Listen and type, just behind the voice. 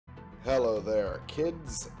Hello there,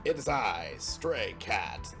 kids. It's I, Stray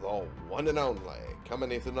Cat, the one and only, coming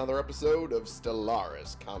with another episode of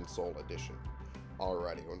Stellaris Console Edition.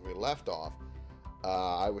 Alrighty, when we left off,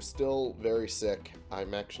 I was still very sick.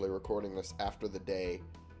 I'm actually recording this after the day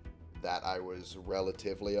that I was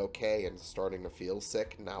relatively okay and starting to feel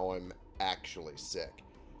sick. Now I'm actually sick.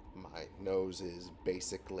 My nose is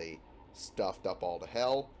basically stuffed up all to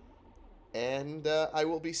hell. And I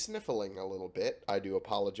will be sniffling a little bit. I do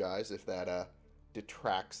apologize if that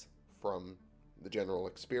detracts from the general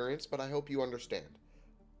experience, but I hope you understand.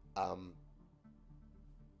 At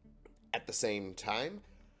the same time,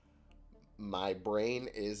 my brain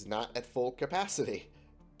is not at full capacity.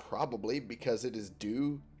 Probably because it is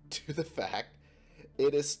due to the fact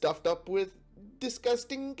it is stuffed up with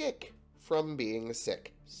disgusting gick from being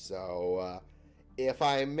sick. So, if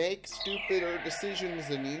I make stupider decisions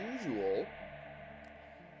than usual,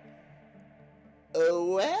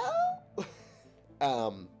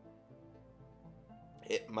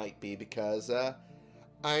 it might be because,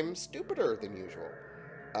 I'm stupider than usual.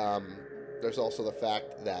 There's also the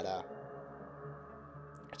fact that,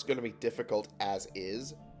 it's going to be difficult as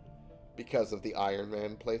is because of the Iron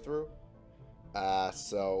Man playthrough.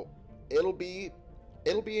 So, it'll be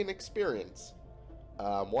an experience.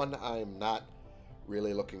 One I'm not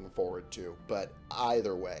really looking forward to, but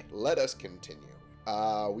either way, let us continue.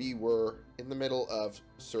 We were in the middle of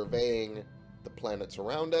surveying the planets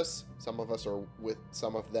around us. Some of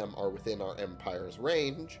them are within our Empire's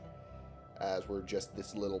range, as we're just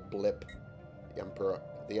this little blip. The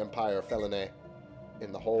Empire Felinae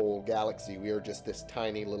in the whole galaxy. We are just this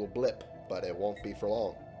tiny little blip, but it won't be for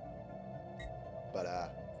long.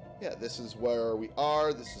 But yeah, this is where we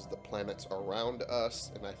are. This is the planets around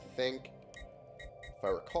us, and I think, if I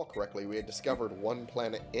recall correctly, we had discovered one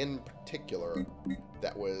planet in particular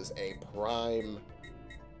that was a prime-looking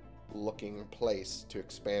place to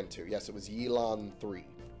expand to. Yes, it was Yilon 3.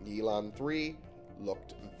 Yilon 3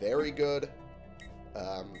 looked very good.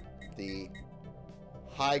 The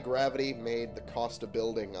high gravity made the cost of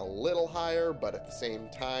building a little higher, but at the same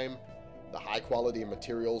time, the high quality of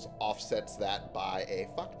materials offsets that by a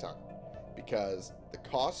fuck ton, because the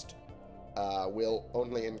cost will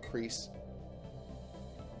only increase,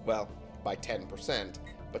 well, by 10%,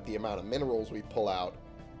 but the amount of minerals we pull out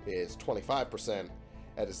is 25%.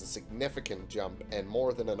 That is a significant jump and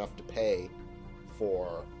more than enough to pay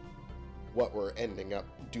for what we're ending up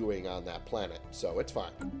doing on that planet. So it's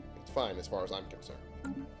fine. It's fine as far as I'm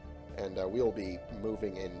concerned. And we'll be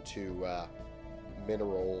moving into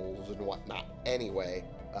minerals and whatnot anyway,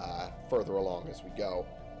 further along as we go,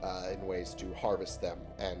 in ways to harvest them.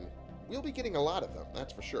 And we'll be getting a lot of them,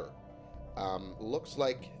 that's for sure. Looks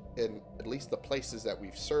like in at least the places that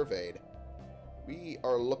we've surveyed, we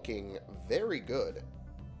are looking very good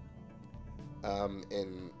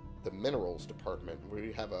in the minerals department.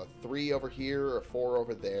 We have a 3 over here, a 4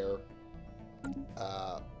 over there,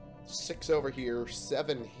 6 over here,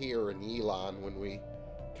 7 here in Yilon. When we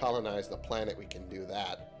colonize the planet, we can do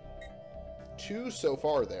that. 2 so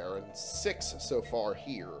far there, and 6 so far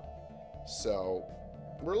here. So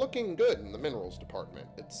we're looking good in the minerals department.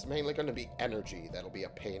 It's mainly going to be energy that'll be a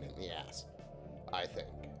pain in the ass, I think.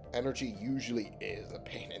 Energy usually is a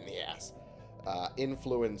pain in the ass.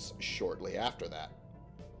 Influence shortly after that.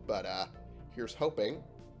 But here's hoping,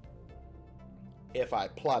 if I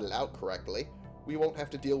plot it out correctly, we won't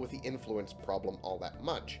have to deal with the influence problem all that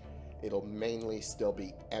much. It'll mainly still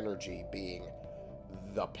be energy being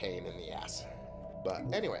the pain in the ass. But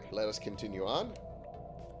anyway, let us continue on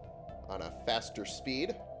a faster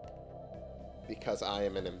speed, because I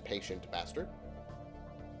am an impatient bastard.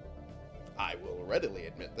 I will readily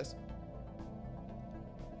admit this.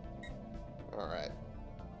 Alright.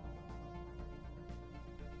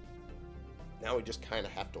 Now we just kind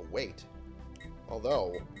of have to wait.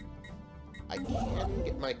 Although, I can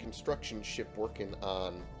get my construction ship working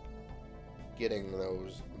on getting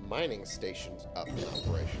those mining stations up in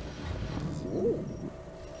operation. Ooh.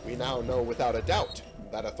 We now know without a doubt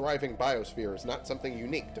that a thriving biosphere is not something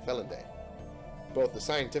unique to Felinae. Both the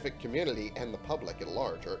scientific community and the public at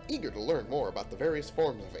large are eager to learn more about the various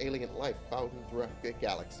forms of alien life found throughout the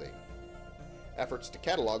galaxy. Efforts to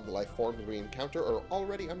catalog the life forms we encounter are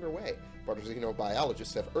already underway, but our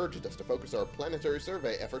xenobiologists have urged us to focus our planetary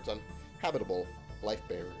survey efforts on habitable,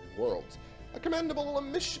 life-bearing worlds. A commendable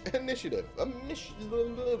initiative.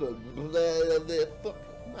 Fuck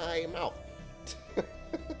my mouth.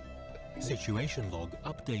 Situation log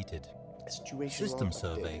updated. System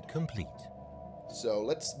survey complete. So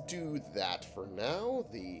let's do that for now.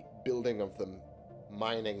 The building of the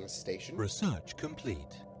mining station. Research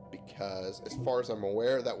complete. because, as far as I'm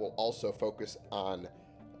aware, that will also focus on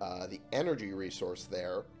the energy resource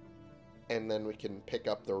there, and then we can pick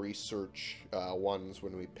up the research ones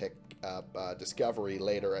when we pick up Discovery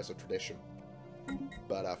later as a tradition.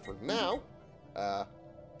 But for now, the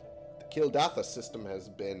Kildatha system has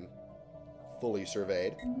been fully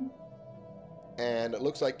surveyed, and it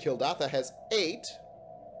looks like Kildatha has 8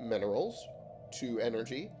 minerals, 2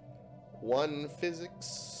 energy, 1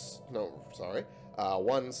 physics, no, sorry,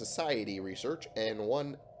 1 society research, and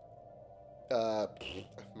 1,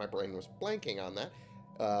 my brain was blanking on that,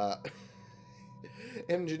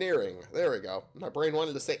 engineering. There we go. My brain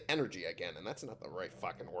wanted to say energy again, and that's not the right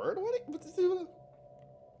fucking word.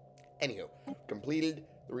 Anywho, completed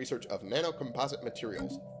the research of nanocomposite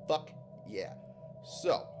materials. Fuck yeah.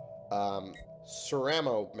 So,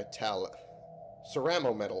 ceramo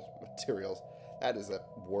metal materials. That is a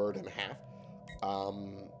word and a half.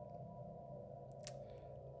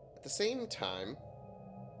 At the same time,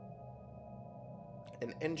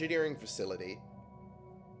 an engineering facility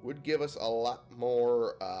would give us a lot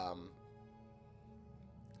more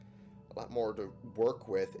to work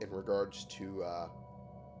with in regards to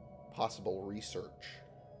possible research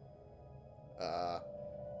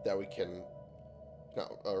that we can,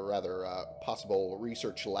 no, or rather, possible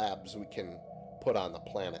research labs we can put on the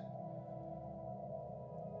planet.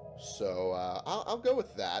 So I'll go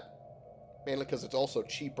with that, mainly because it's also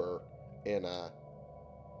cheaper in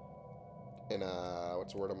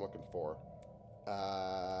what's the word I'm looking for?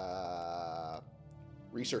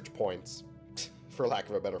 Research points, for lack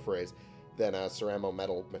of a better phrase, than ceramo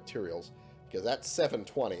metal materials, because that's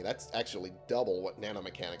 720. That's actually double what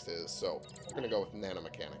nanomechanics is, so we're going to go with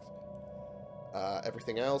nanomechanics.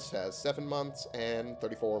 Everything else has 7 months and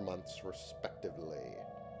 34 months, respectively.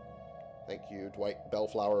 Thank you, Dwight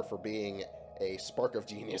Bellflower, for being a spark of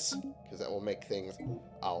genius, because that will make things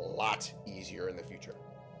a lot easier in the future.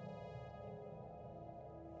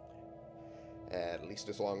 At least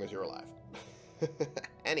as long as you're alive.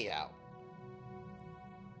 Anyhow.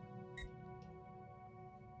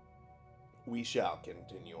 We shall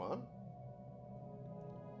continue on.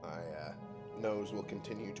 My nose will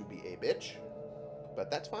continue to be a bitch, but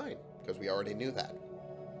that's fine, because we already knew that.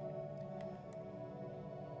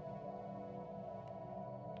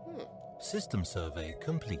 System survey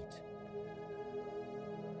complete.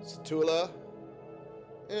 Satula,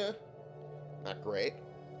 not great.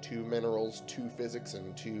 2 minerals, 2 physics,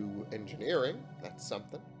 and 2 engineering. That's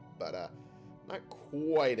something, but not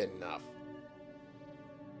quite enough.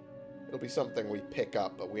 It'll be something we pick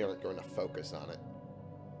up, but we aren't going to focus on it.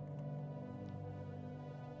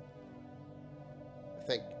 I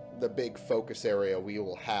think the big focus area we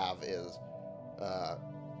will have is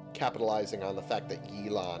capitalizing on the fact that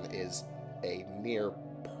Yelan is a near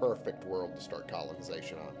perfect world to start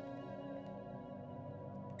colonization on.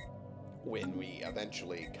 When we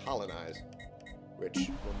eventually colonize,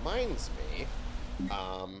 which reminds me,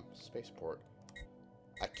 spaceport.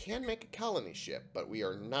 I can make a colony ship, but we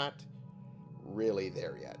are not really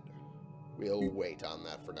there yet. We'll wait on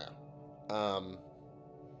that for now.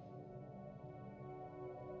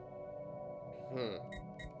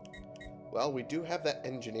 Well, we do have that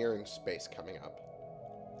engineering space coming up.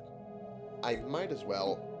 I might as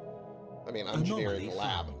well, I mean, engineering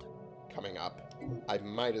lab coming up. I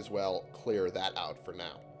might as well clear that out for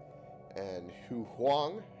now. And Hu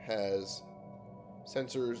Huang has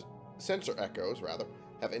sensor echoes, rather,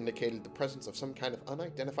 have indicated the presence of some kind of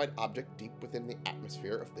unidentified object deep within the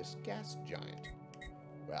atmosphere of this gas giant.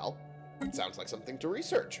 Well, it sounds like something to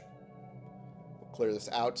research. We'll clear this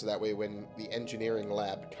out so that way when the engineering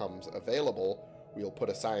lab comes available, we'll put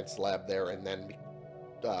a science lab there and then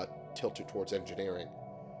tilt it towards engineering.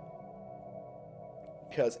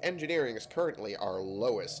 Because engineering is currently our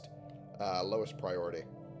lowest priority.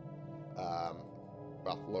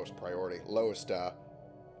 Well, lowest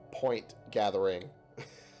point gathering,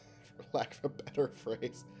 for lack of a better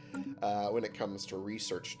phrase, when it comes to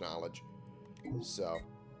research knowledge. So,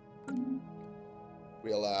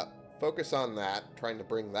 we'll focus on that, trying to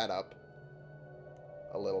bring that up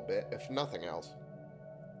a little bit, if nothing else.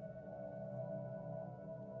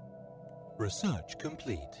 Research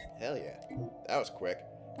complete. Hell yeah. That was quick.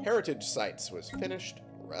 Heritage Sites was finished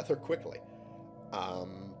rather quickly.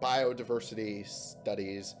 Biodiversity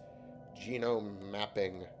studies, genome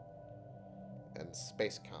mapping, and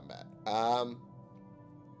space combat.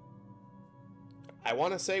 I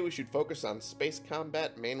want to say we should focus on space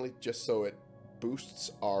combat, mainly just so it boosts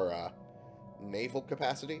our naval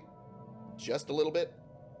capacity just a little bit.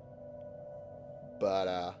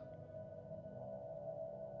 But,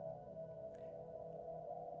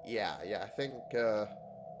 yeah, I think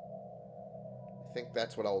think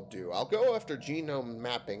that's what I'll do. I'll go after genome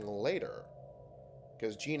mapping later,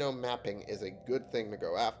 because genome mapping is a good thing to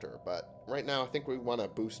go after, but right now I think we want to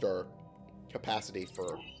boost our capacity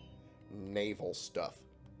for naval stuff.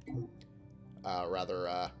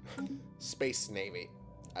 Space Navy,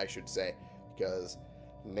 I should say, because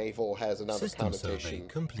naval has another System survey connotation.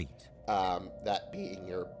 complete. That being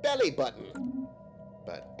your belly button.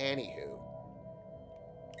 But anywho,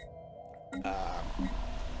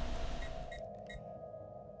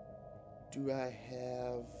 do I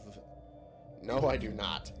have? No, I do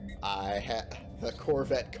not. The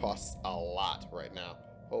Corvette costs a lot right now.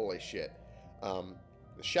 Holy shit. The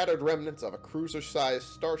shattered remnants of a cruiser-sized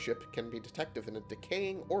starship can be detected in a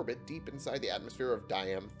decaying orbit deep inside the atmosphere of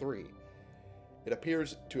Diam 3. It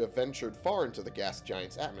appears to have ventured far into the gas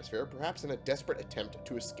giant's atmosphere, perhaps in a desperate attempt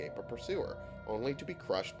to escape a pursuer, only to be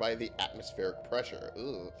crushed by the atmospheric pressure.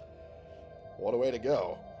 Ugh. What a way to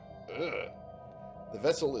go. Ugh. The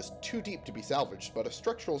vessel is too deep to be salvaged, but a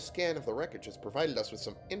structural scan of the wreckage has provided us with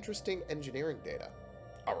some interesting engineering data.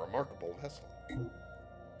 A remarkable vessel.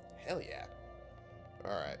 Hell yeah.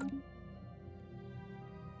 Alright.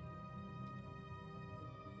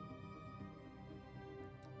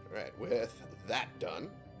 Alright, with that done,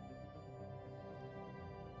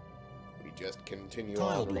 we just continue Tile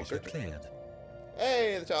on the blocker research. cleared.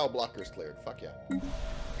 Hey, the tile blocker's cleared. Fuck yeah.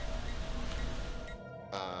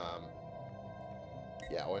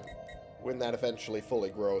 Yeah, when that eventually fully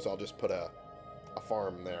grows, I'll just put a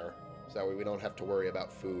farm there, so that way we don't have to worry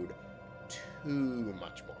about food too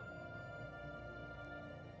much more.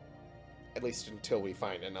 At least until we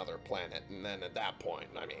find another planet, and then at that point,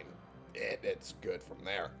 I mean, it's good from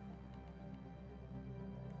there.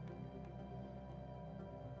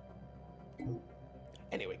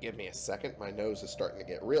 Anyway, give me a second. My nose is starting to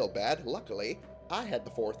get real bad. Luckily, I had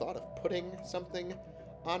the forethought of putting something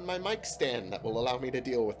on my mic stand that will allow me to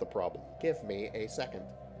deal with the problem. Give me a second.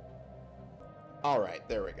 Alright,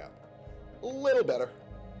 there we go. A little better.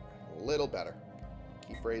 A little better.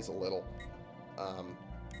 Key phrase a little.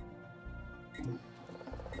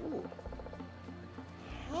 Ooh.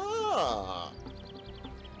 Ah.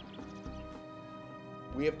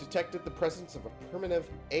 We have detected the presence of a primitive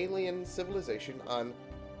alien civilization on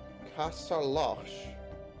Kasalosh,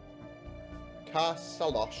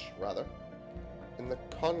 in the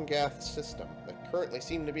Kongath system that currently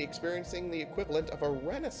seem to be experiencing the equivalent of a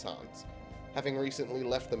renaissance, having recently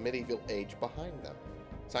left the medieval age behind them.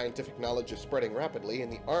 Scientific knowledge is spreading rapidly,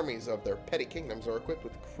 and the armies of their petty kingdoms are equipped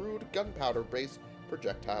with crude gunpowder-based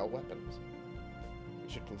projectile weapons.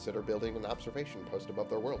 We should consider building an observation post above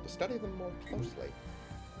their world to study them more closely.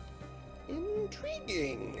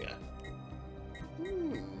 Intriguing.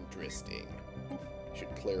 Interesting.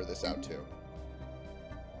 Should clear this out too.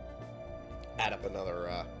 Add up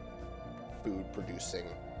another food-producing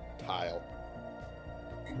tile.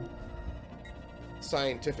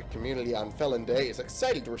 Scientific community on Felon Day is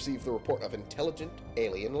excited to receive the report of intelligent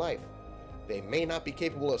alien life. They may not be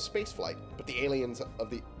capable of spaceflight, but the aliens of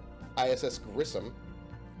the ISS Grissom,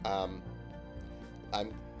 I'm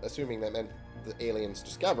assuming that meant the aliens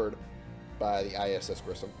discovered by the ISS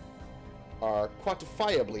Grissom, are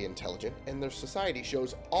quantifiably intelligent, and their society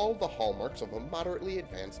shows all the hallmarks of a moderately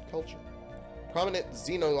advanced culture. Prominent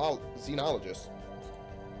xenologists...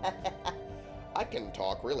 I can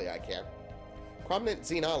talk, really I can. Prominent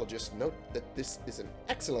xenologists note that this is an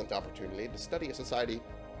excellent opportunity to study a society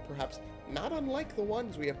perhaps not unlike the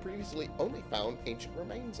ones we have previously only found ancient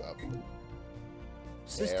remains of.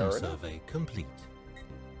 System survey complete.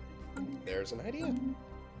 There's an idea.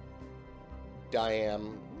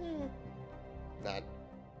 Diam, not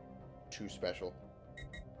too special.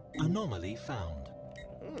 Anomaly found.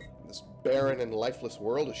 This barren and lifeless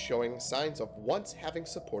world is showing signs of once having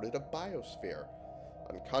supported a biosphere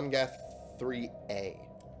on Kongath 3A.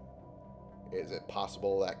 Is it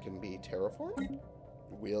possible that can be terraformed?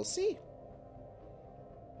 We'll see.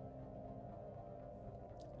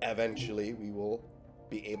 Eventually, we will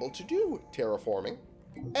be able to do terraforming.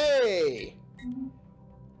 Hey!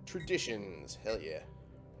 Traditions. Hell yeah.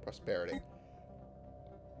 Prosperity.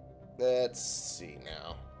 Let's see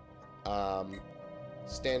now.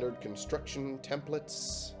 Standard construction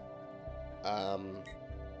templates.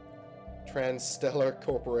 Transstellar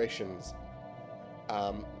corporations.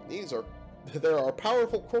 There are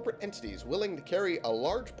powerful corporate entities willing to carry a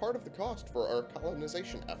large part of the cost for our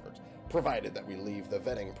colonization efforts, provided that we leave the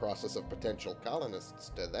vetting process of potential colonists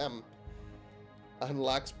to them.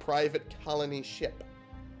 Unlocks private colony ship.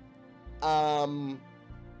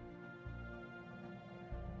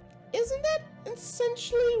 Isn't that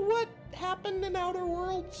essentially what happened in Outer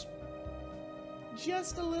Worlds?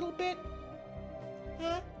 Just a little bit?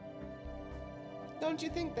 Huh? Don't you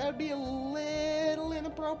think that would be a little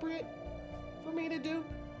inappropriate for me to do?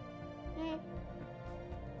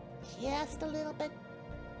 Just a little bit.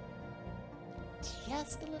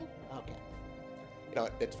 Just a little. Okay. You know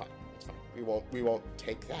what? It's fine. It's fine. We won't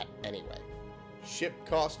take that anyway. Ship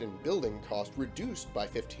cost and building cost reduced by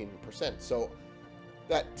 15%. So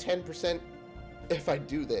that 10%, if I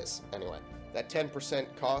do this anyway, that 10%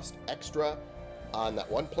 cost extra on that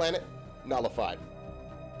one planet, nullified.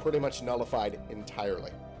 Pretty much nullified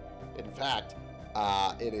entirely. In fact,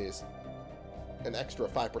 it is an extra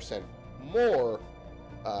 5% more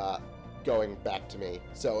going back to me.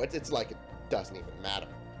 So it's like it doesn't even matter.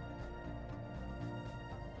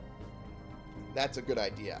 That's a good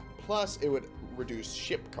idea. Plus, it would reduce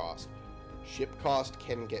ship cost. Ship cost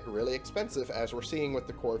can get really expensive, as we're seeing with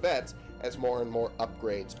the Corvettes, as more and more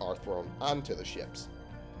upgrades are thrown onto the ships.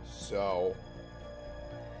 So,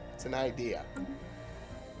 it's an idea.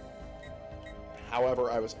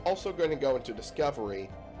 However, I was also going to go into Discovery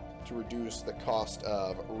to reduce the cost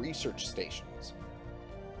of research stations,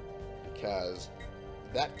 because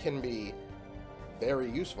that can be very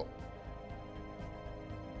useful.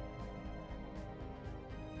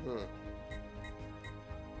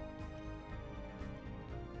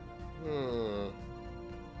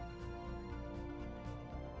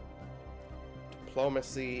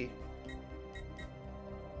 Diplomacy.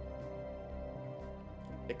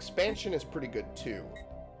 Expansion is pretty good too.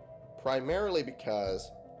 Primarily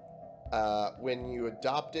because when you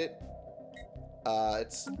adopt it,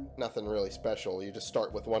 it's nothing really special. You just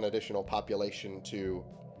start with one additional population to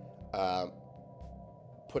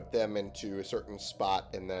put them into a certain spot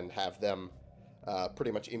and then have them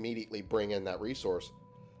pretty much immediately bring in that resource.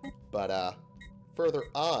 But further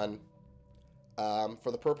on,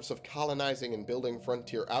 for the purpose of colonizing and building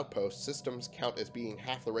frontier outposts, systems count as being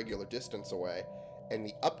half the regular distance away, and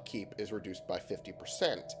the upkeep is reduced by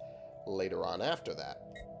 50% later on after that.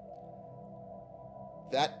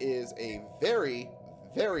 That is a very,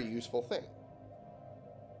 very useful thing.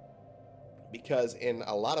 Because in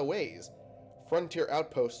a lot of ways, frontier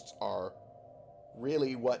outposts are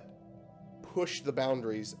really what push the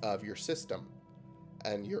boundaries of your system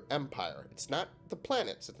and your empire. It's not the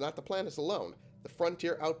planets. It's not the planets alone. The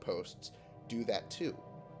frontier outposts do that too.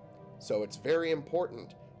 So it's very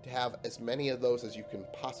important to have as many of those as you can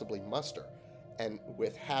possibly muster. And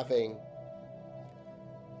with having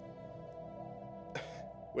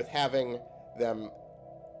them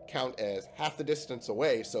count as half the distance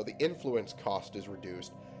away, so the influence cost is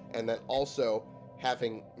reduced, and then also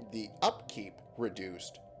having the upkeep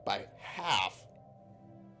reduced by half,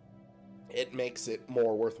 it makes it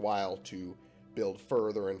more worthwhile to build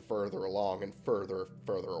further and further along and further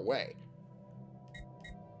away.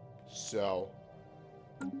 So,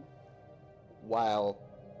 while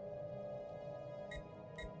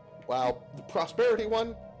the prosperity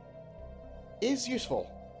one is useful,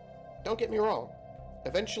 don't get me wrong,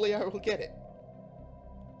 eventually I will get it.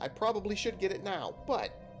 I probably should get it now,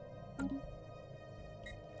 but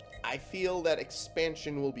I feel that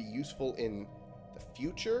expansion will be useful in the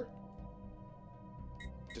future.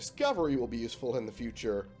 Discovery will be useful in the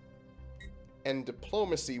future, and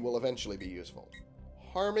diplomacy will eventually be useful.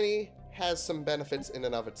 Harmony has some benefits in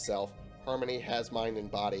and of itself. Harmony has mind and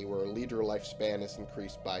body, where a leader lifespan is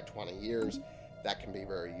increased by 20 years. That can be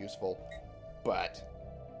very useful, but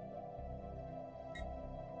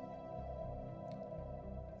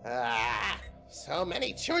so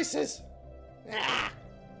many choices.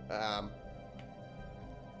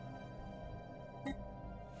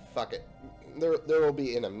 Fuck it. There will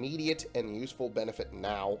be an immediate and useful benefit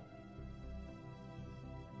now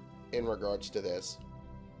in regards to this.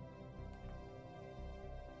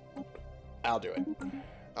 I'll do it.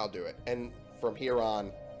 I'll do it. And from here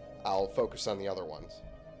on, I'll focus on the other ones.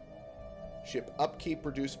 Ship upkeep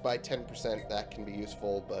reduced by 10%. That can be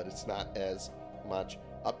useful, but it's not as much.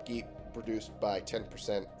 Upkeep reduced by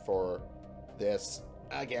 10% for this.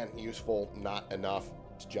 Again, useful, not enough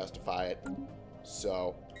to justify it.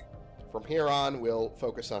 So, from here on, we'll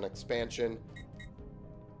focus on expansion.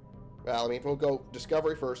 Well, I mean, we'll go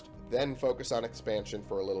Discovery first, then focus on expansion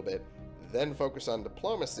for a little bit, then focus on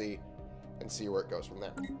diplomacy, and see where it goes from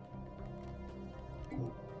there.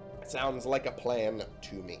 Sounds like a plan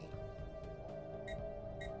to me.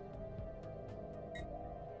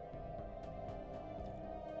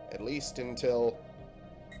 At least until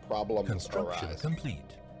problems Construction arise.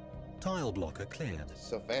 complete. Tile blocker cleared.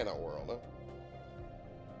 Savannah world, huh?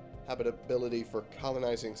 Habitability for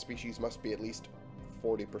colonizing species must be at least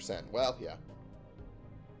 40%. Well, yeah.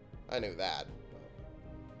 I knew that.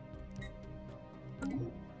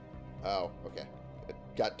 Oh, okay.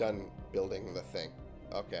 got done building the thing.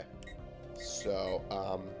 Okay. So,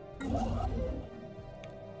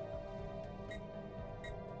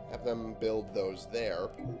 have them build those there.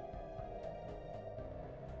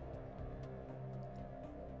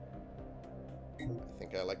 I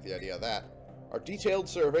think I like the idea of that. Our detailed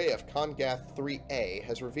survey of Congath 3A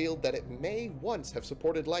has revealed that it may once have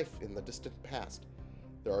supported life in the distant past.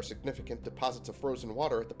 There are significant deposits of frozen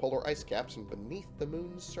water at the polar ice caps and beneath the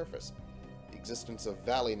moon's surface. The existence of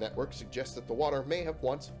valley networks suggests that the water may have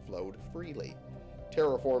once flowed freely.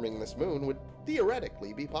 Terraforming this moon would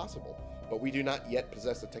theoretically be possible, but we do not yet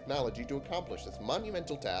possess the technology to accomplish this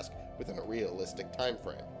monumental task within a realistic time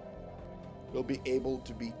frame. We'll be able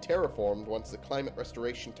to be terraformed once the climate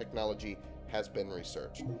restoration technology has been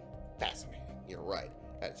researched. Fascinating. You're right.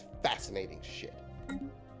 That is fascinating shit.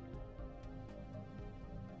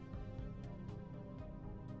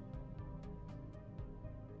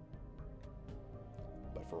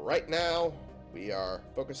 But for right now, we are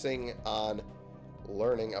focusing on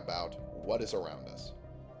learning about what is around us.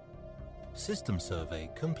 System survey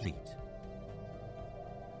complete.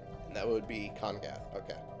 And that would be Congath.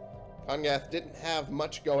 Okay. Congath didn't have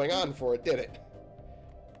much going on for it, did it?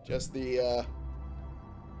 Just the,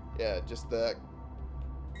 just the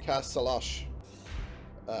Kasalosh,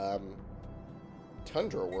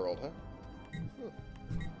 Tundra world, huh?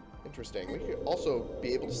 Interesting. We could also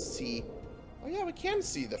be able to see... Oh yeah, we can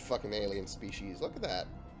see the fucking alien species. Look at that.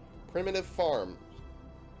 Primitive farm.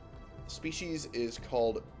 Species is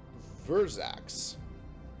called Verzax.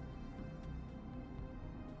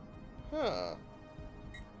 Huh.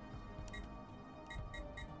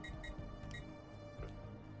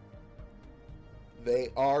 They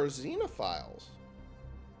are xenophiles.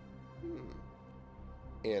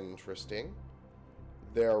 Interesting.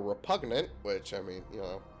 They're repugnant, which, I mean, you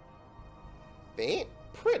know, they ain't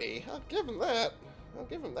pretty. I'll give them that. I'll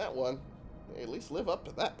give them that one. They at least live up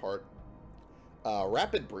to that part.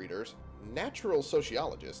 Rapid breeders, natural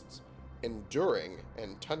sociologists, enduring,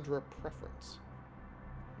 and tundra preference.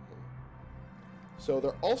 So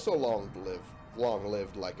they're also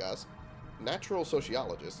long-lived like us. Natural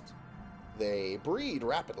sociologists. They breed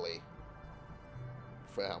rapidly.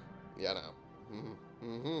 Well, you know.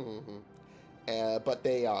 But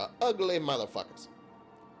they are ugly motherfuckers.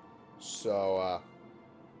 So,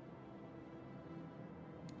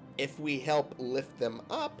 if we help lift them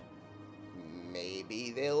up,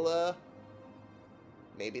 maybe they'll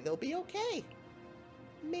be okay.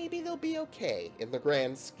 Maybe they'll be okay in the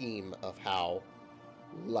grand scheme of how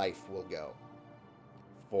life will go.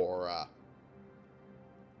 For,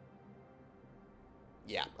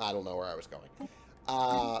 yeah, I don't know where I was going.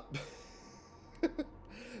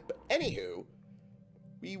 But anywho,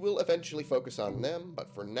 we will eventually focus on them,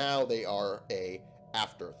 but for now they are a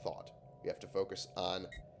afterthought. We have to focus on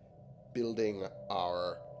building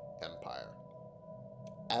our empire,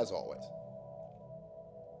 as always.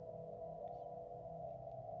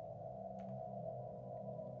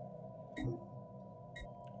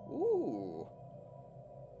 Ooh.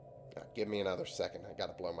 Give me another second. I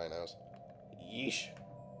gotta blow my nose. Yeesh.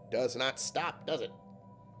 Does not stop, does it?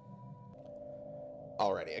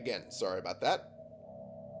 Alrighty, again, sorry about that.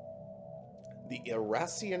 The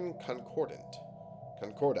Irasian Concordat,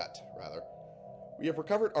 rather. We have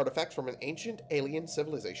recovered artifacts from an ancient alien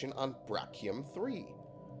civilization on Brachium 3.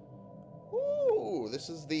 Ooh, this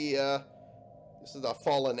is the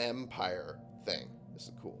Fallen Empire thing. This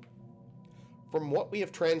is cool. From what we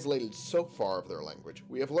have translated so far of their language,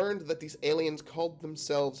 we have learned that these aliens called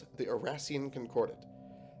themselves the Irasian Concordat.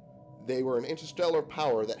 They were an interstellar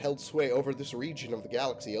power that held sway over this region of the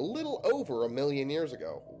galaxy a little over 1 million years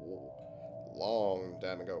ago. Long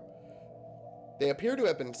time ago. They appear to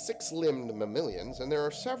have been 6-limbed mammalians, and there are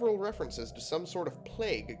several references to some sort of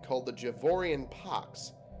plague called the Javorian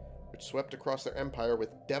Pox, which swept across their empire with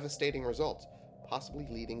devastating results, possibly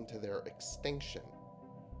leading to their extinction.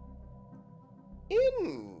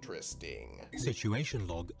 Interesting. Situation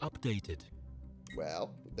log updated.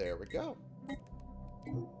 Well, there we go.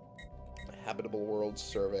 Habitable world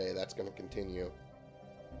survey, that's going to continue.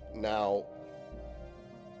 Now,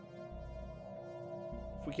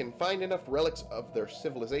 if we can find enough relics of their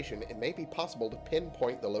civilization, it may be possible to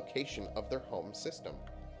pinpoint the location of their home system.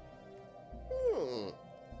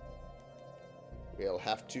 We'll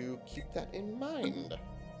have to keep that in mind.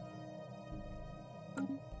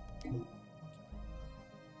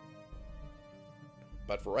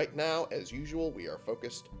 But for right now, as usual, we are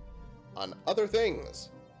focused on other things.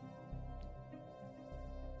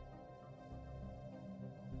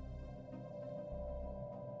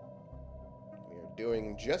 We are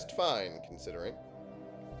doing just fine, considering.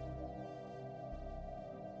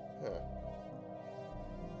 Huh.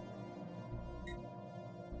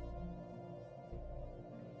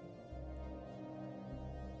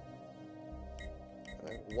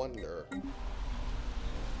 I wonder.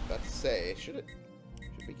 Let's say, should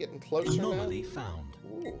be getting closer Anomaly now? found.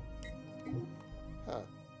 Ooh. Huh.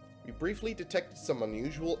 We briefly detected some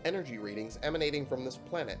unusual energy readings emanating from this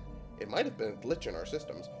planet. It might have been a glitch in our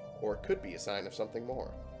systems, or it could be a sign of something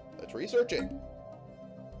more. Let's research it.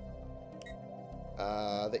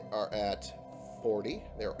 They are at 40.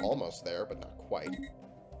 They're almost there, but not quite.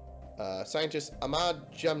 Scientist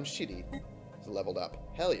Ahmad Jamshidi is leveled up.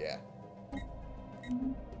 Hell yeah.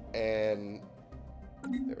 And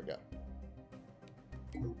there we go.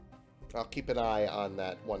 I'll keep an eye on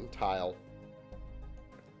that one tile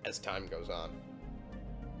as time goes on.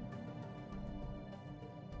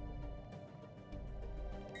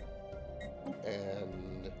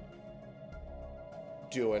 And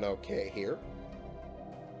doing okay here.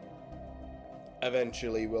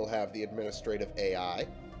 Eventually we'll have the administrative AI,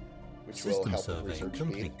 which will System help with survey research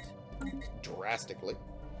complete. speed drastically.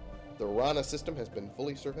 The Rana system has been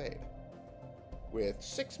fully surveyed, with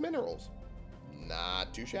 6 minerals.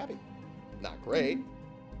 Not too shabby. Not great,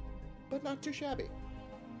 but not too shabby.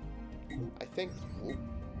 I think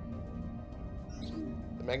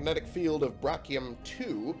the magnetic field of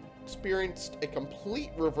Brachium-2 experienced a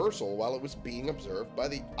complete reversal while it was being observed by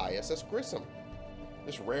the ISS Grissom.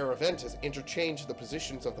 This rare event has interchanged the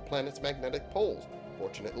positions of the planet's magnetic poles.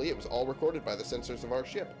 Fortunately, it was all recorded by the sensors of our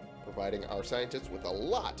ship, providing our scientists with a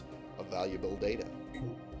lot of valuable data.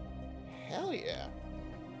 Hell yeah.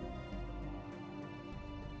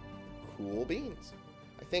 Cool beans.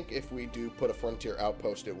 I think if we do put a frontier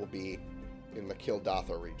outpost, it will be in the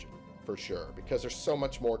Kildatha region, for sure, because there's so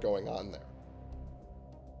much more going on there.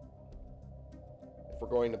 If we're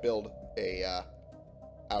going to build a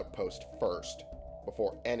outpost first,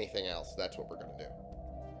 before anything else, that's what we're going to do.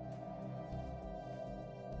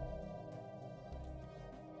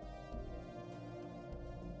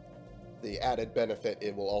 The added benefit,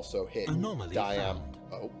 it will also hit Anomaly found.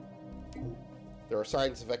 Oh. There are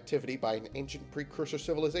signs of activity by an ancient precursor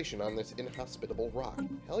civilization on this inhospitable rock.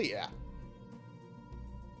 Hell yeah.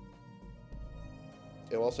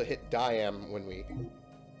 It will also hit Diam when we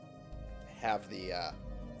have the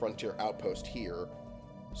frontier outpost here.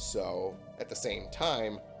 So, at the same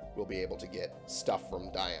time, we'll be able to get stuff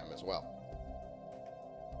from Diam as well.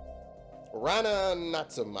 Rana,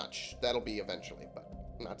 not so much. That'll be eventually, but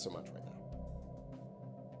not so much right now.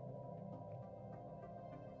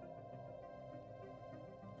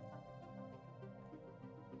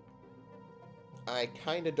 I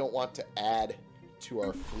kind of don't want to add to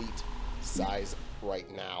our fleet size right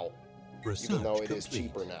now, even though it is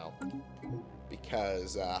cheaper now.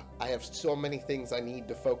 Because I have so many things I need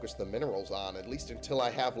to focus the minerals on, at least until I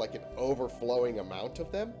have like an overflowing amount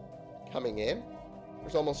of them coming in.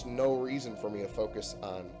 There's almost no reason for me to focus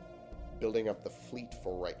on building up the fleet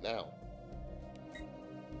for right now.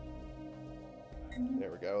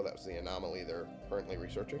 There we go, that was the anomaly they're currently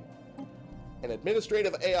researching. An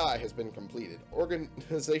administrative AI has been completed.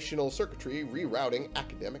 Organizational circuitry rerouting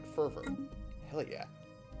academic fervor. Hell yeah.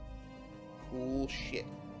 Cool shit.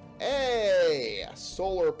 Hey! A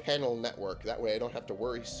solar panel network. That way I don't have to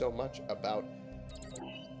worry so much about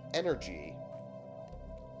energy.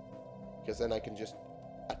 Because then I can just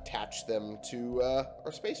attach them to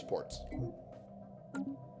our spaceports.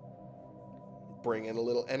 Bring in a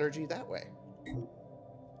little energy that way.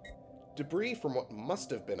 Debris from what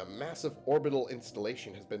must have been a massive orbital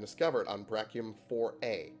installation has been discovered on Brachium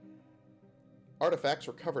 4A. Artifacts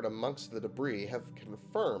recovered amongst the debris have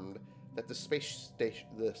confirmed that the space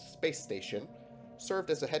station served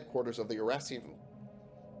as the headquarters of the Eurasian.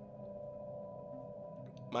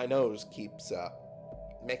 My nose keeps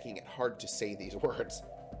making it hard to say these words.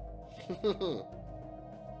 The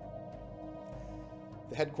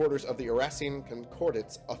headquarters of the Eurasian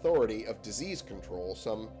Concordate's Authority of Disease Control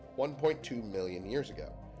some 1.2 million years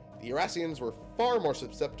ago. The Eurasians were far more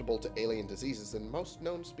susceptible to alien diseases than most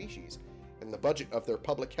known species, and the budget of their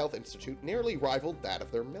public health institute nearly rivaled that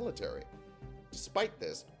of their military. Despite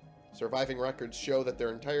this, surviving records show that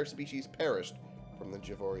their entire species perished from the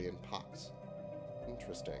Javorian pox.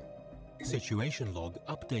 Interesting. Situation log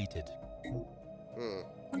updated.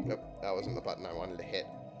 Nope, that wasn't the button I wanted to hit.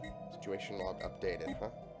 Situation log updated, huh?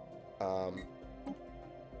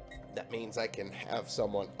 That means I can have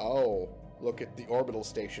someone, look at the orbital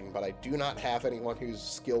station, but I do not have anyone who's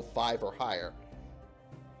skill 5 or higher.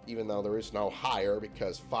 Even though there is no higher,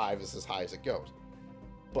 because 5 is as high as it goes.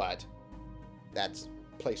 But that's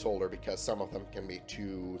placeholder because some of them can be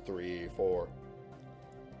 2, 3, 4.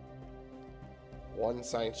 One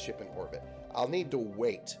science ship in orbit. I'll need to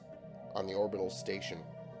wait on the orbital station.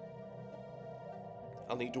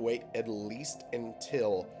 I'll need to wait at least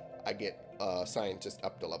until I get a scientist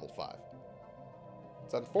up to level 5.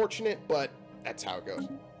 It's unfortunate, but that's how it goes.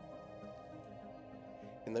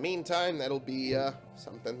 In the meantime, that'll be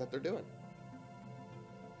something that they're doing.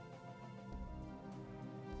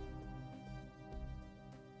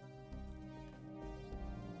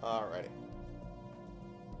 Alrighty.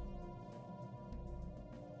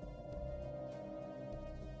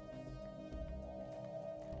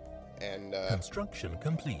 And construction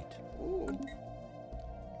complete. Ooh.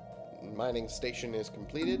 Mining station is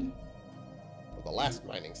completed. Well, the last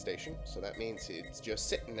mining station, so that means it's just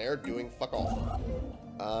sitting there doing fuck all.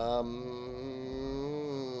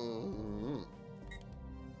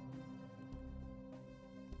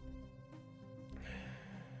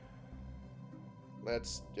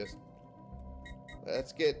 Let's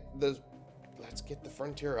get the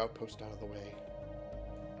frontier outpost out of the way.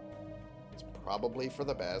 It's probably for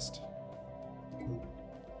the best.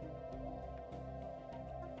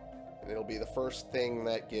 And it'll be the first thing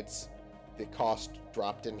that gets the cost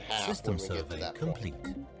dropped in half System when we get to that complete.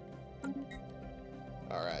 point.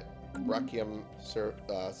 Alright. Brachium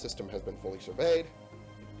system has been fully surveyed.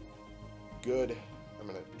 Good. I'm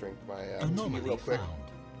going to drink my tea Anomaly real quick.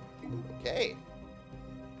 found. Okay.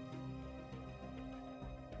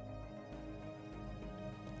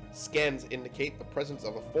 Scans indicate the presence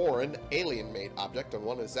of a foreign, alien-made object on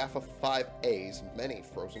one of Zapha 5A's many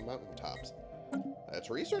frozen mountaintops. Let's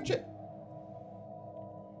research it.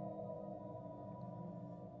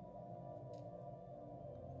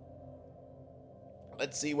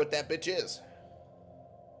 Let's see what that bitch is.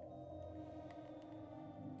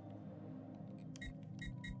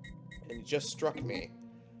 And it just struck me,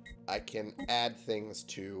 I can add things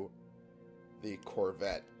to the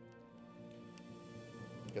Corvette.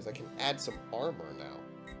 Because I can add some armor now.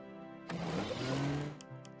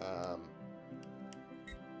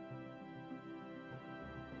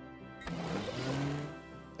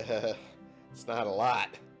 It's not a lot.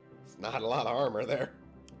 It's not a lot of armor there.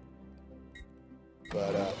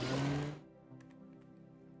 But,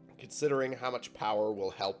 considering how much power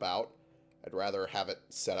will help out, I'd rather have it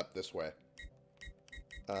set up this way.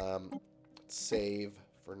 Let's save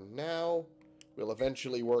for now. We'll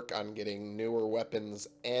eventually work on getting newer weapons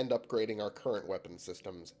and upgrading our current weapon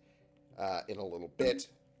systems in a little bit.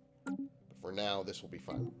 But for now, this will be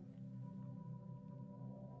fine.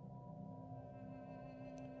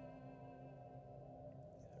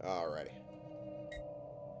 Alrighty.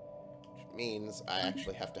 Which means I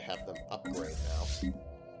actually have to have them upgrade now.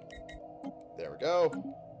 There we go.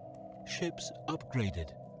 Ships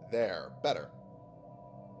upgraded. There. Better.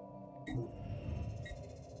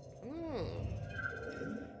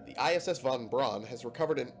 The ISS Von Braun has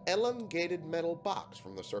recovered an elongated metal box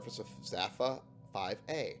from the surface of Zapha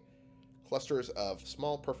 5A. Clusters of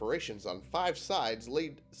small perforations on 5 sides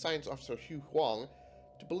lead Science Officer Hu Huang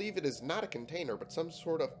to believe it is not a container but some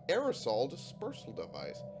sort of aerosol dispersal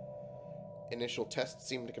device. Initial tests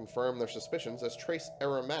seem to confirm their suspicions as trace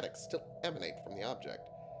aromatics still emanate from the object.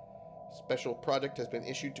 Special project has been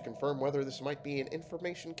issued to confirm whether this might be an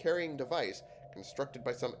information-carrying device constructed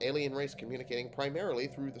by some alien race communicating primarily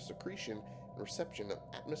through the secretion and reception of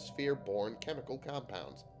atmosphere-borne chemical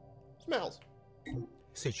compounds. Smells.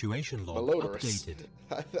 Situation log Malodorous. updated.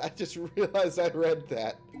 I just realized I read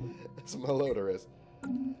that. It's malodorous.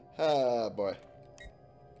 Ah, boy.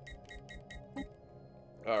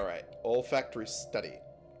 Alright. Olfactory study.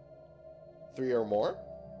 3 or more?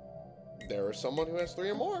 There is someone who has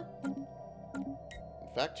 3 or more.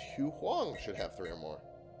 In fact, Hu Huang should have 3 or more.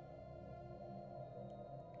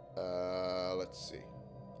 Let's see.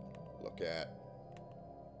 Look at...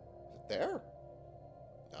 Is it there?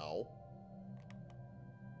 No.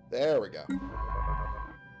 There we go.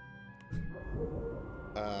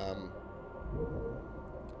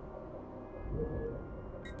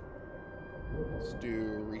 Let's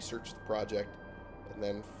do research the project and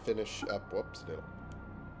then finish up. Whoops, no.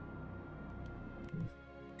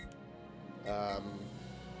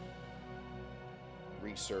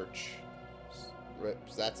 Research.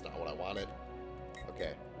 Rips, that's not what I wanted.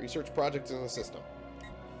 Okay, research projects in the system.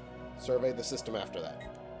 Survey the system after that.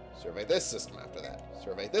 Survey this system after that.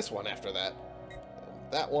 Survey this one after that. And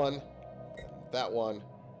that one. And that one.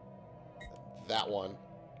 And that one.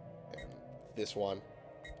 And this one.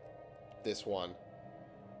 This one.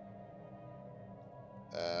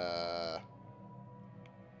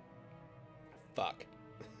 Fuck.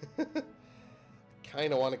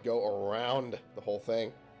 Kind of want to go around the whole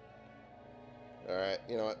thing. Alright,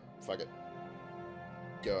 you know what? Fuck it.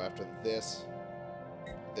 Go after this.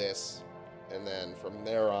 this, and then from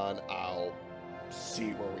there on, I'll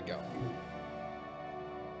see where we go.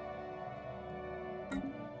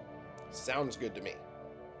 Sounds good to me.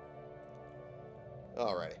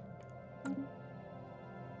 Alrighty.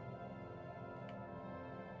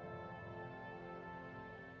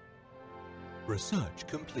 Research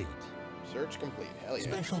complete. Search complete. Hell yeah.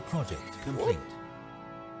 Special project complete. Whoop.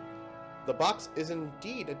 The box is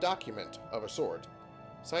indeed a document of a sort.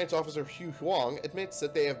 Science Officer Hugh Huang admits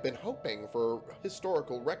that they have been hoping for a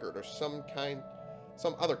historical record or some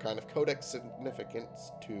other kind of codex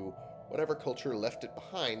significance to whatever culture left it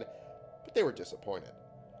behind, but they were disappointed.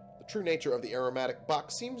 The true nature of the aromatic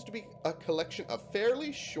box seems to be a collection of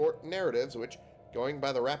fairly short narratives which, going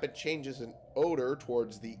by the rapid changes in odor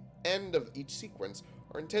towards the end of each sequence,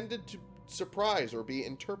 are intended to surprise or be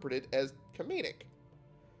interpreted as comedic.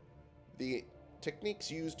 The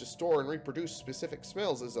techniques used to store and reproduce specific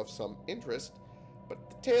smells is of some interest, but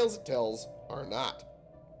the tales it tells are not.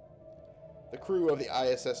 The crew of the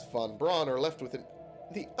ISS Von Braun are left with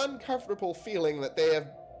the uncomfortable feeling that they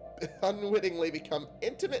have unwittingly become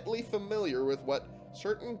intimately familiar with what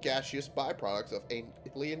certain gaseous byproducts of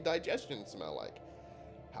alien digestion smell like.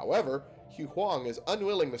 However, Hugh Huang is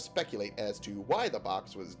unwilling to speculate as to why the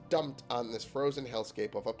box was dumped on this frozen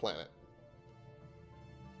hellscape of a planet.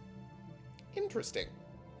 Interesting.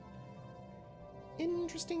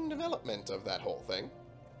 Interesting development of that whole thing.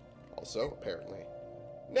 Also, apparently,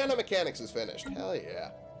 nanomechanics is finished. Hell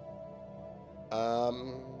yeah.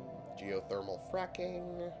 Geothermal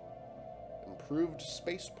fracking, improved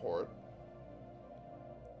spaceport,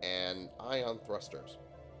 and ion thrusters.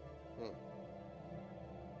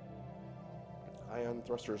 Ion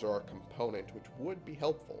thrusters are a component which would be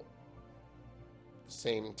helpful. At the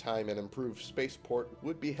same time, an improved spaceport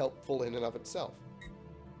would be helpful in and of itself.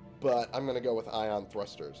 But I'm going to go with ion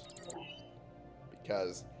thrusters,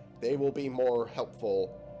 because they will be more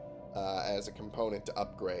helpful as a component to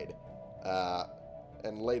upgrade.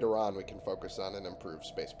 And later on, we can focus on an improved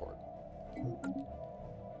spaceport.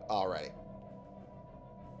 Alrighty.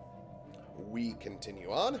 We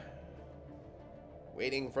continue on,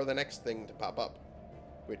 waiting for the next thing to pop up,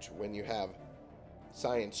 which, when you have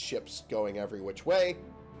science ships going every which way,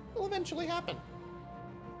 will eventually happen.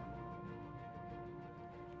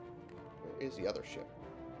 Where is the other ship?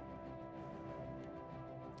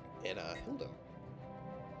 In Hildum.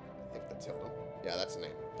 I think that's Hildum. Yeah, that's the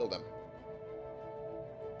name. Hildum.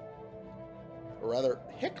 Or rather,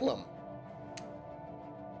 Hicklum.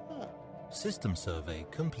 Huh. System survey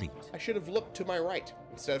complete. I should have looked to my right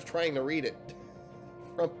instead of trying to read it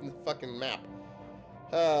from the fucking map.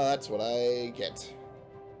 That's what I get.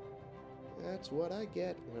 That's what I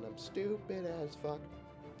get when I'm stupid as fuck.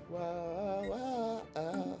 Whoa, whoa,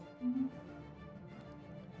 whoa.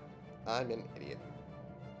 I'm an idiot.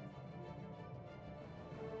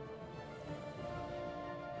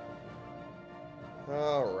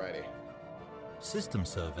 Alrighty. System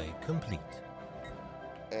survey complete.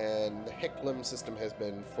 And the Hicklum system has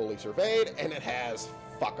been fully surveyed, and it has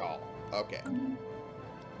fuck all. Okay.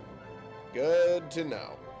 Good to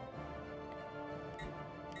know.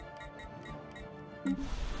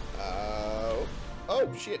 Oh,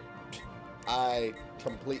 shit. I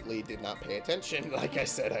completely did not pay attention like I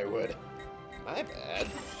said I would. My bad.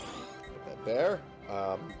 Put that there.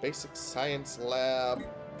 Basic science lab.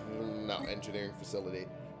 No, engineering facility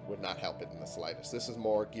would not help it in the slightest. This is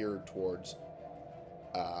more geared towards,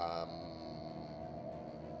 I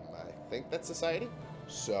think that's society.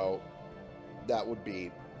 So that would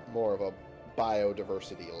be more of a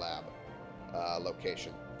biodiversity lab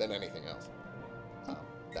location than anything else.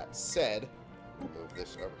 That said, move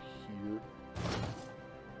this over here.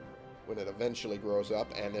 When it eventually grows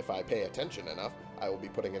up, and if I pay attention enough, I will be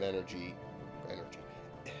putting an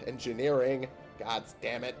engineering, gods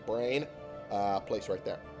damn it, brain, place right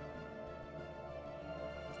there.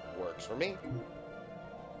 Works for me.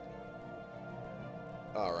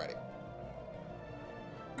 Alrighty.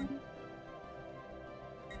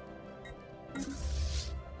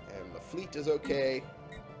 And the fleet is okay.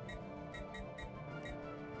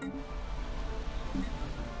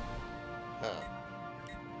 Huh.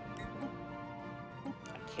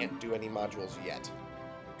 I can't do any modules yet.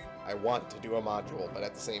 I want to do a module, but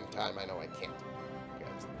at the same time, I know I can't.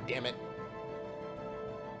 Because, damn it,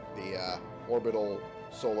 the orbital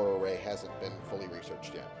solar array hasn't been fully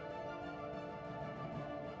researched yet.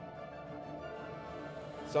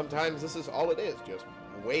 Sometimes this is all it is, just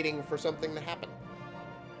waiting for something to happen.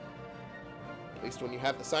 At least when you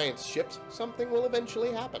have the science ships, something will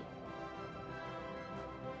eventually happen.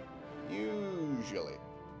 Usually.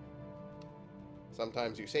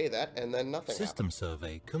 Sometimes you say that, and then nothing System happens.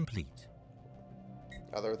 survey complete.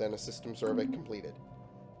 Other than a system survey completed.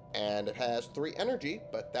 And it has 3 energy,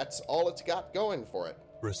 but that's all it's got going for it.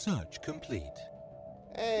 Research complete.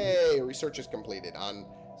 Hey, research is completed on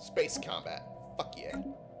space combat. Fuck yeah.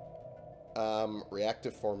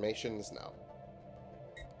 Reactive formations, no.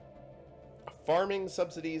 Farming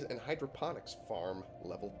subsidies and hydroponics farm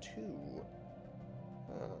level 2.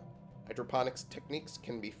 Hydroponics techniques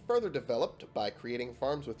can be further developed by creating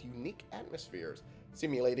farms with unique atmospheres,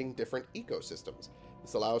 simulating different ecosystems.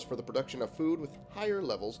 This allows for the production of food with higher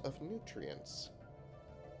levels of nutrients.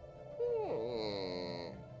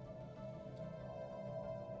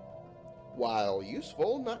 While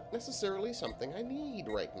useful, not necessarily something I need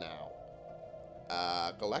right now.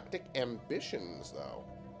 Galactic ambitions, though.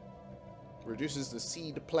 Reduces the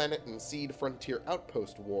seed planet and seed frontier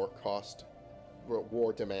outpost war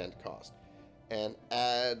demand cost. And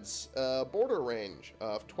adds a border range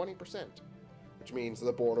of 20%. Which means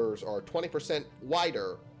the borders are 20%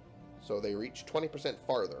 wider, so they reach 20%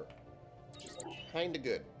 farther. Which is kinda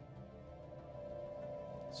good.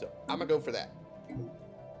 So, I'm gonna go for that.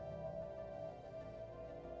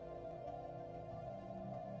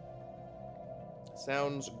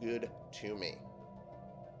 Sounds good to me.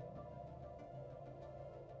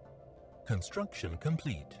 Construction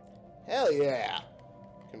complete. Hell yeah!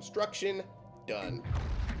 Construction done.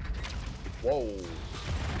 Whoa.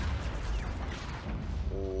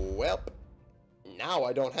 Welp. Now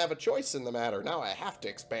I don't have a choice in the matter. Now I have to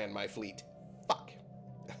expand my fleet. Fuck.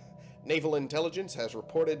 Naval intelligence has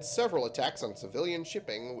reported several attacks on civilian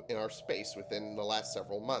shipping in our space within the last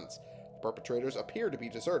several months. Perpetrators appear to be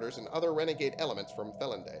deserters and other renegade elements from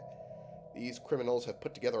Felinde. These criminals have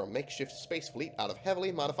put together a makeshift space fleet out of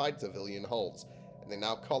heavily modified civilian hulls, and they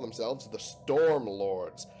now call themselves the Storm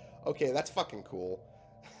Lords. Okay, that's fucking cool.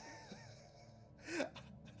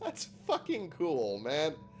 That's fucking cool,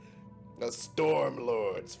 man. The Storm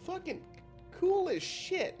Lords. Fucking cool as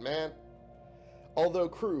shit, man. Although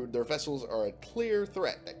crude, their vessels are a clear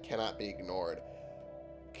threat that cannot be ignored.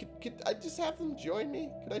 Could I just have them join me?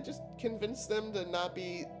 Could I just convince them to not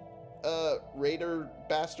be raider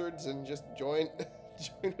bastards and just join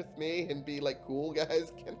with me and be like, cool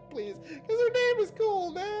guys? Please? Because their name is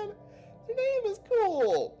cool, man. Their name is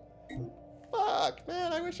cool. Fuck,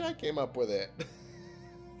 man. I wish I came up with it.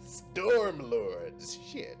 Storm Lords.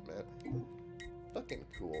 Shit, man. Fucking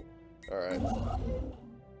cool. Alright.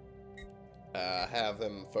 Have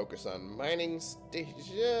them focus on mining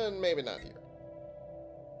station. Maybe not here.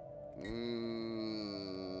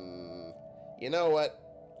 You know what?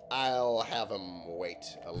 I'll have them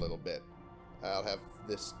wait a little bit. I'll have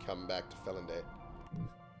this come back to Felinde.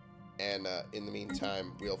 And in the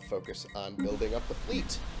meantime, we'll focus on building up the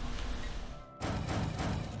fleet.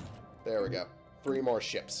 There we go. 3 more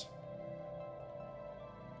ships.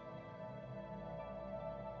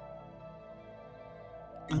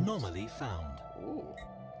 Anomaly found. Ooh.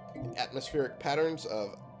 The atmospheric patterns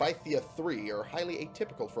of Bythia 3 are highly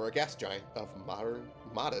atypical for a gas giant of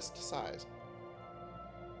modest size.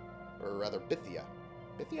 Or rather, Bythia.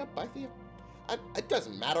 Bythia? Bythia? It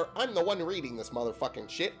doesn't matter. I'm the one reading this motherfucking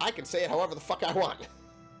shit. I can say it however the fuck I want.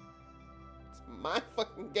 It's my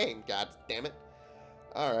fucking game, god damn it.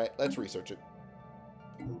 Alright, let's research it.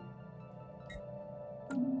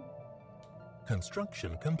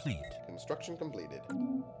 Construction complete. Construction completed.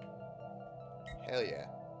 Hell yeah.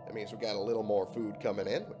 That means we got a little more food coming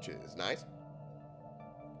in, which is nice.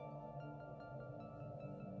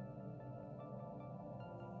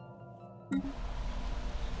 Yeah,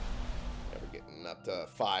 we're getting up to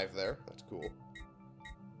 5 there. That's cool.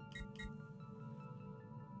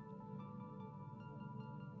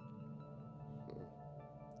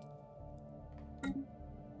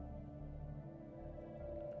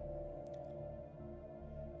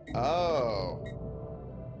 Oh.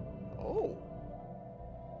 Oh.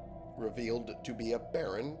 Revealed to be a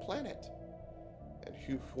barren planet. And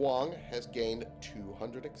Hu Huang has gained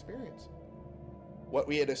 200 experience. What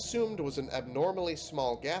we had assumed was an abnormally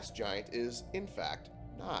small gas giant is, in fact,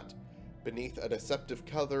 not. Beneath a deceptive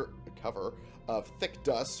cover of thick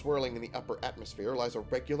dust swirling in the upper atmosphere lies a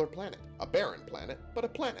regular planet. A barren planet, but a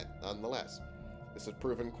planet nonetheless. This has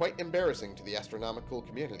proven quite embarrassing to the astronomical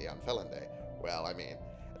community on Felinde. Well, I mean,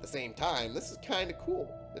 at the same time, this is kind of cool.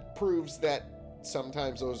 It proves that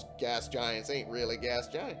sometimes those gas giants ain't really gas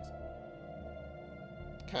giants.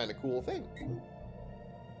 Kind of cool thing.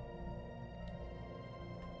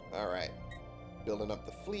 Alright. Building up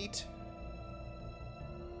the fleet.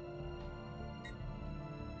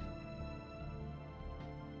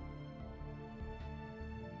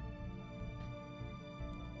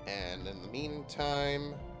 And in the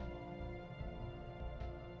meantime,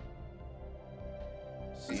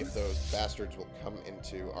 see if those bastards will come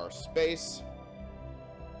into our space.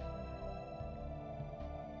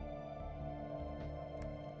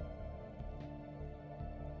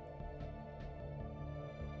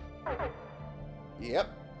 Yep.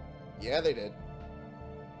 Yeah, they did.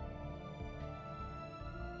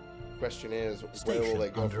 Question is, where will they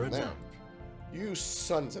go from there? You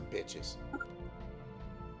sons of bitches.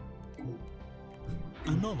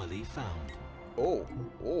 Anomaly found. Oh,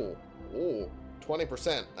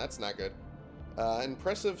 20%. That's not good.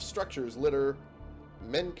 Impressive structures litter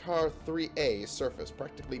Menkar 3A surface,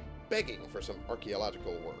 practically begging for some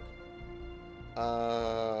archaeological work.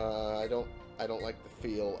 I don't like the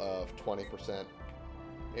feel of 20%.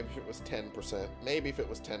 Maybe if it was 10%. Maybe if it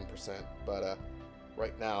was 10%. But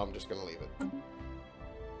right now, I'm just gonna leave it.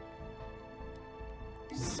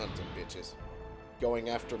 Sons of bitches. Going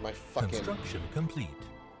after my fucking... Construction complete.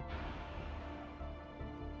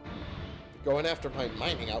 Going after my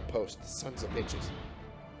mining outpost, sons of bitches.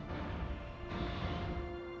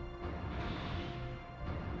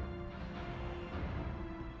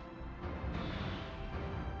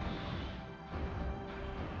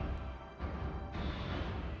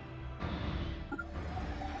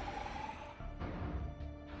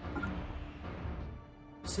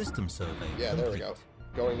 System survey. Yeah, complete. there we go.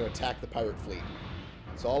 Going to attack the pirate fleet.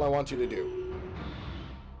 That's all I want you to do.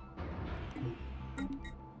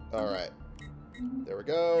 Alright. There we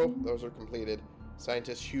go. Those are completed.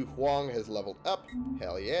 Scientist Xu Huang has leveled up.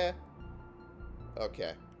 Hell yeah.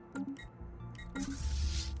 Okay.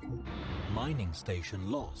 Mining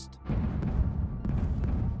station lost.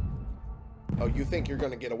 Oh, you think you're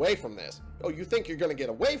gonna get away from this? Oh, you think you're gonna get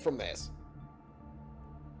away from this?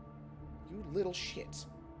 You little shits.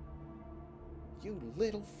 You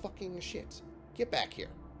little fucking shits. Get back here.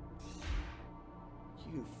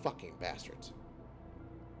 You fucking bastards.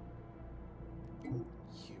 You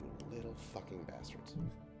little fucking bastards.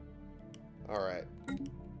 Alright.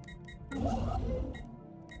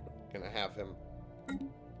 Gonna have him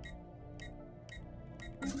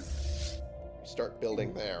start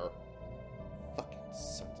building there. Fucking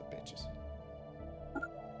sons of bitches.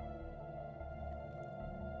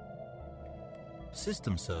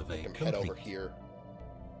 System survey Make them complete. head over here.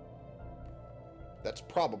 That's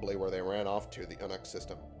probably where they ran off to, the Unux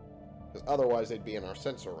system. Because otherwise they'd be in our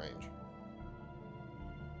sensor range.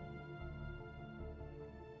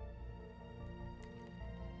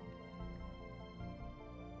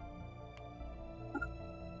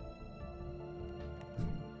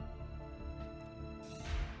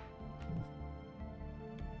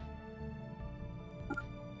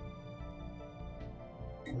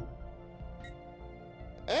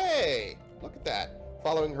 Hey! Look at that.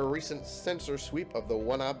 Following her recent sensor sweep of the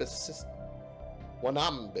Wanambis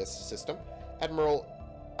system, Admiral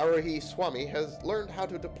Aruhi Swami has learned how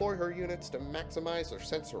to deploy her units to maximize their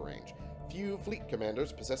sensor range. Few fleet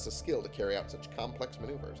commanders possess the skill to carry out such complex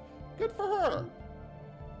maneuvers. Good for her!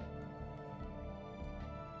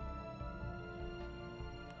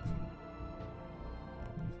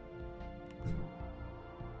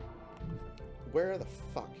 Where the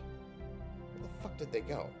fuck? Where the fuck did they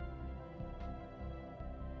go?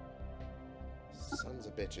 Sons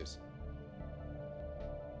of bitches.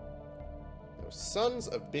 Those sons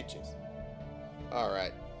of bitches.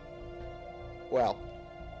 Alright. Well,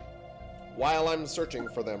 while I'm searching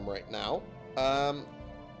for them right now,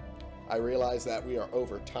 I realize that we are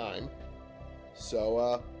over time.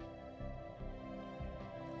 So,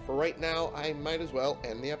 for right now, I might as well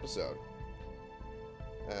end the episode.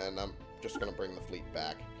 And I'm just going to bring the fleet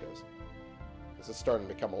back, because this is starting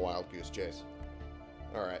to become a wild goose chase.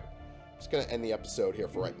 Alright. Just going to end the episode here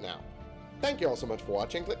for right now. Thank you all so much for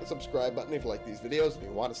watching. Click the subscribe button if you like these videos and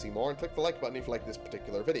you want to see more, and click the like button if you like this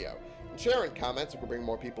particular video. And share in comments if we bring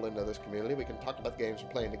more people into this community. We can talk about the games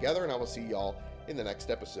we're playing together, and I will see y'all in the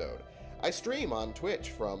next episode. I stream on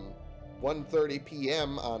Twitch from 1:30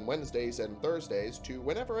 p.m. on Wednesdays and Thursdays to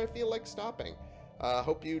whenever I feel like stopping.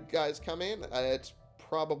 Hope you guys come in. It's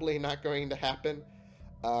probably not going to happen.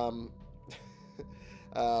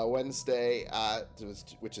 Wednesday,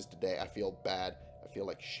 which is today, I feel bad. I feel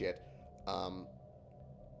like shit.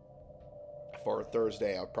 For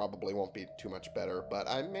Thursday, I probably won't be too much better, but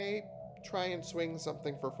I may try and swing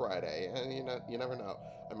something for Friday, and you never know.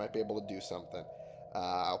 I might be able to do something.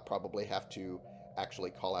 I'll probably have to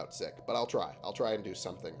actually call out sick, but I'll try. I'll try and do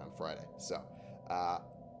something on Friday. So,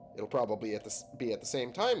 it'll probably be at the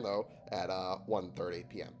same time, though, at 1:30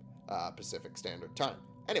 p.m. Pacific Standard Time.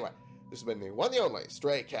 Anyway, this has been the one and only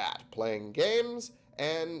Stray Cat, playing games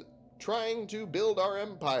and trying to build our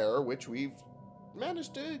empire, which we've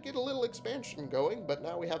managed to get a little expansion going, but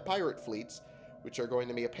now we have pirate fleets, which are going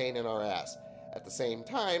to be a pain in our ass. At the same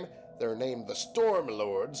time, they're named the Storm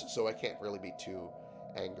Lords, so I can't really be too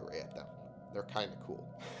angry at them. They're kind of cool.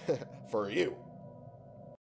 For you.